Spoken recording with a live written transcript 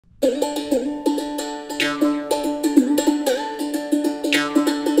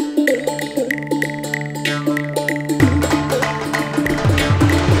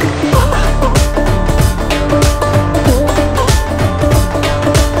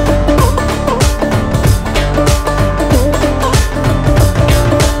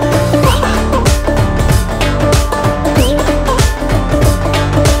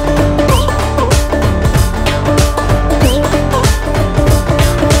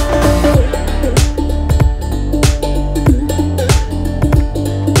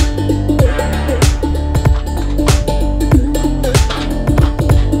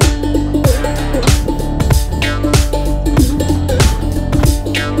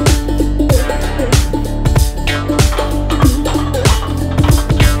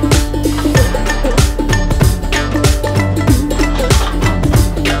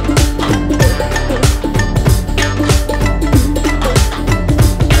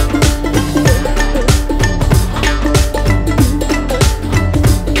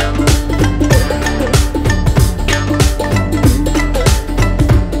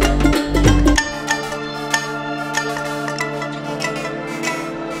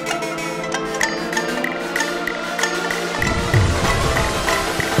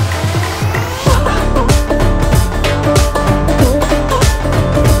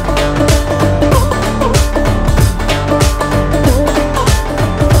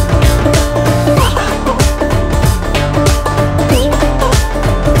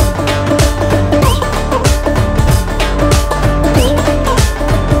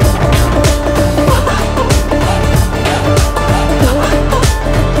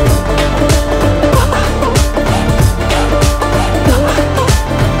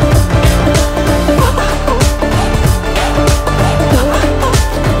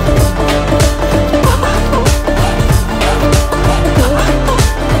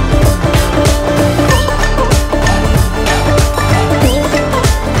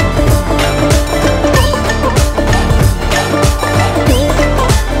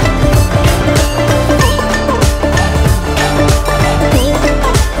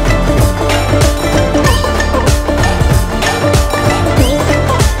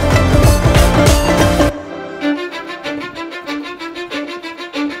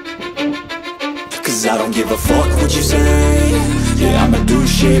'Cause I don't give a fuck what you say. Yeah, I'ma do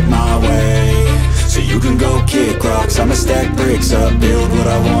shit my way. So you can go kick rocks, I'ma stack bricks up, build what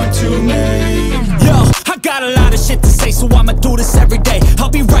I want to make. Yo, I got a lot of shit to say, so I'ma do this every day. I'll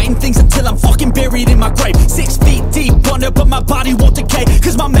be writing things until I'm fucking buried in my grave. 6 feet deep under, but my body won't decay.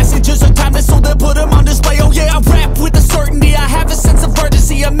 'Cause my messages are timeless, so they'll put them on display. Oh yeah, I rap with a certainty, I have a sense of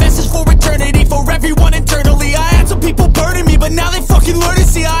urgency. A message for eternity, for everyone internally. I had some people burning me, but now they fucking learn to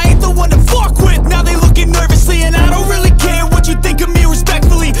see I ain't the one to fuck with, now they looking nervously. And I don't really care what you think of me,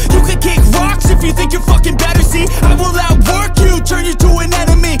 respectfully. You can kick rocks if you think you're fucking better, see. I will outwork you, turn you to an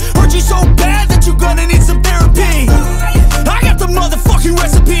enemy. Hurt you so bad that you're gonna need some therapy. I got the motherfucking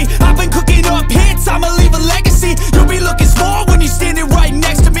recipe, I've been cooking up hits, I'ma leave a legacy. You'll be looking small when you're standing right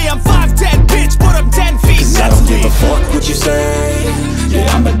next to me. I'm 5'10", bitch, but I'm 10 feet. 'Cause I don't give a fuck what you say.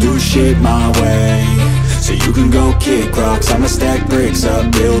 Yeah, I'ma do shit my way. So you can go kick rocks, I'ma stack bricks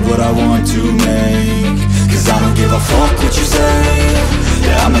up, build what I want to make. 'Cause I don't give a fuck what you say.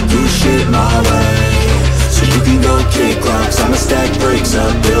 Yeah, I'ma do shit my way. So you can go kick rocks, I'ma stack bricks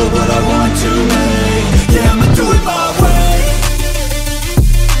up, build what I want to make. Yeah, I'ma do it my way.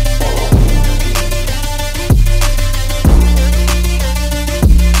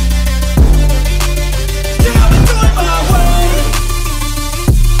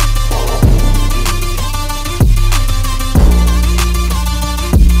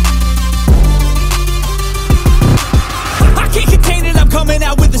 Coming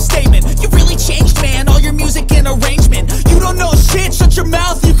out with a statement. You really changed, man, all your music and arrangement. You don't know shit, shut your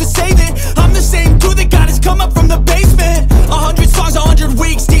mouth, you can save it. I'm the same dude that got his come up from the basement. 100 songs, 100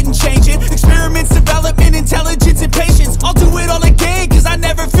 weeks, didn't change it. Experiments, development, intelligence, and patience. I'll do it all again, 'cause I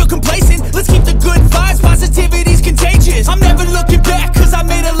never feel complacent. Let's keep the good vibes, positivity's contagious. I'm never looking back, 'cause I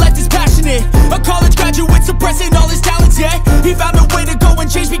made a life that's passionate. A college graduate suppressing all his talents, yeah. He found a way to go and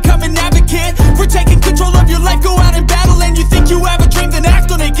change, become an advocate. For taking control of your life, go out and battle. And you think you have a dream, then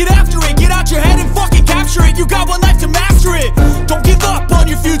act on it. Get after it, get out your head and fucking capture it. You got one life to master it. Don't give up on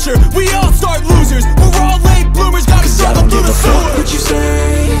your future, we all start losers. We're all late bloomers, gotta struggle through the sewer. What you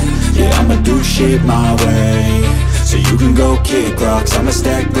say? Yeah, I'ma do shit my way. So you can go kick rocks, I'ma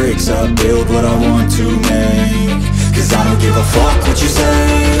stack bricks up, build what I want to make. 'Cause I don't give a fuck what you say.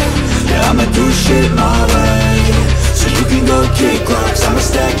 Yeah, I'ma do shit my way. So you can go kick rocks, I'ma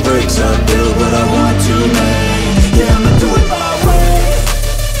stack bricks up, build what I want to make. Yeah, I'ma do it